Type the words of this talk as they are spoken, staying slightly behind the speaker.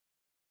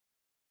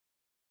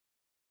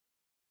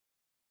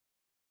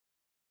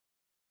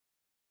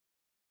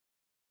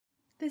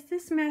This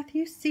is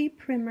Matthew C.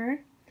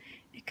 Primer.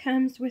 It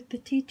comes with the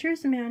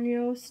teacher's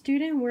manual,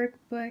 student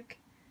workbook,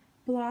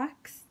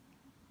 blocks,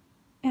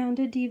 and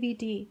a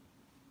DVD.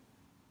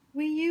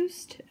 We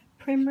used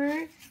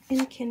Primer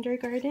in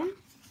kindergarten.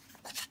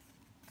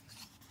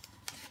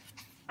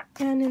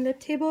 And in the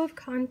table of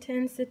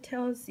contents, it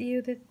tells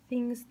you the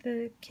things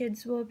the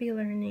kids will be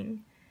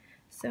learning.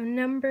 So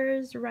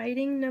numbers,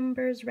 writing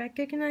numbers,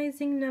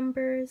 recognizing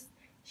numbers,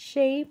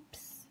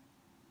 shapes,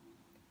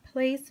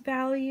 place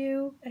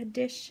value,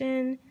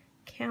 addition,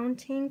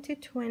 counting to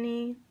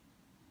 20,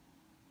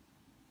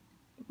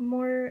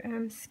 more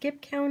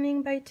skip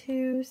counting by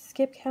 2,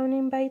 skip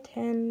counting by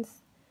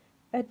tens,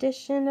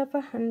 addition of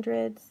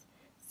hundreds,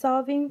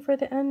 solving for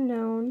the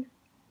unknown,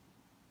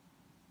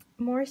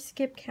 more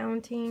skip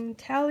counting,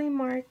 tally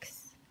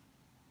marks,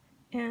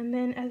 and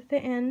then at the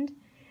end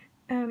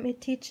it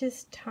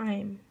teaches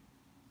time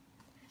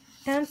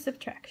and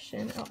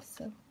subtraction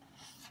also.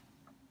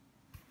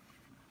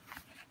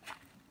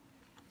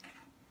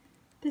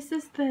 This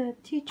is the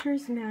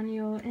teacher's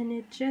manual, and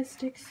it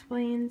just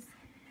explains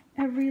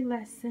every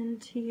lesson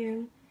to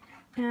you.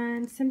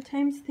 And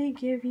sometimes they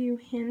give you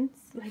hints,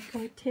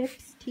 like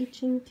tips,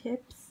 teaching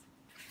tips.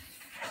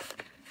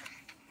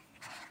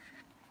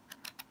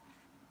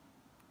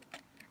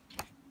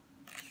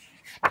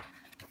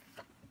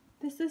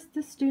 This is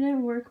the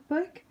student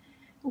workbook.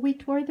 We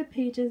tore the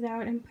pages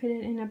out and put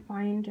it in a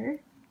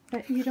binder,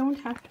 but you don't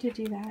have to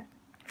do that.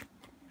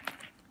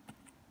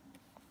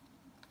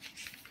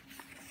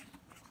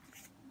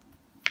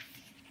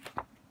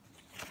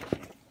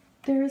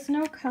 There is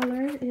no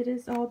color, it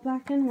is all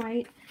black and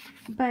white,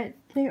 but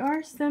there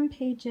are some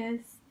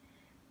pages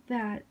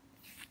that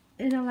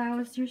it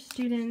allows your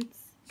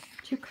students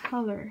to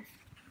color.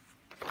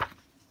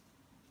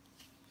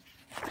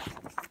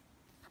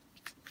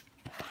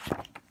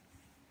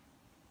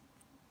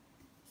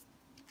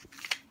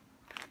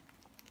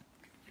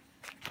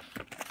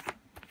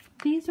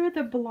 These are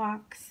the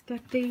blocks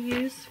that they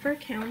use for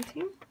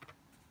counting.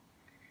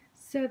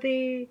 So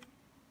they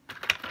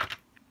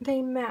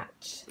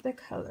match the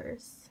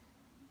colors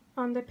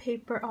on the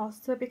paper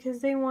also,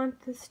 because they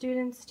want the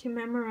students to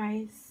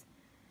memorize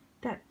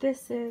that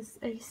this is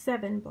a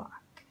 7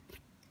 block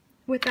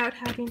without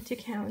having to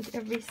count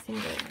every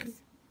single one.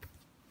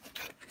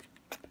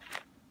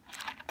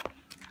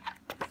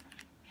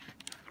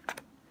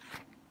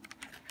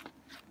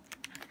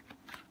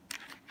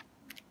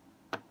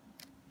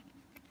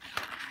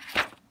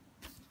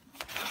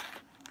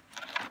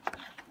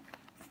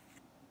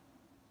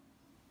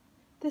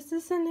 This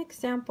is an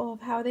example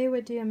of how they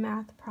would do a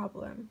math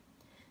problem.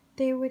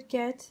 They would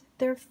get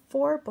their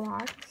 4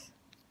 blocks,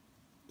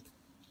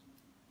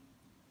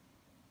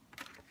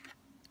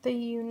 the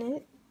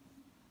unit,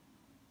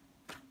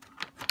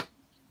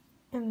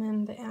 and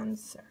then the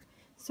answer.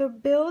 So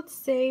build,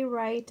 say,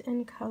 write,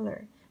 and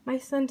color. My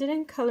son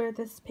didn't color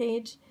this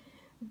page,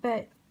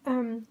 but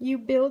you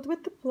build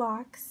with the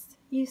blocks,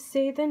 you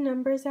say the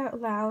numbers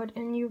out loud,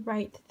 and you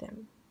write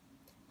them.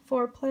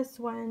 4 plus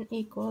 1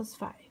 equals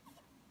 5.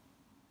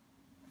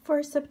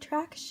 For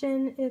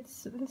subtraction,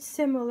 it's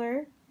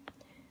similar.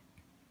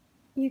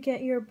 You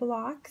get your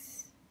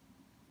blocks.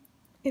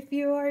 If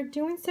you are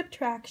doing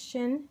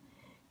subtraction,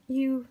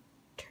 you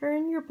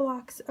turn your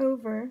blocks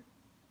over,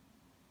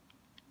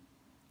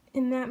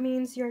 and that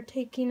means you're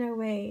taking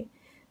away.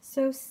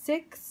 So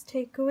 6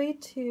 take away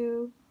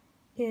 2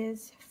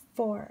 is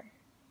 4.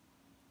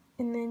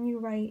 And then you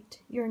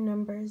write your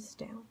numbers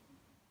down.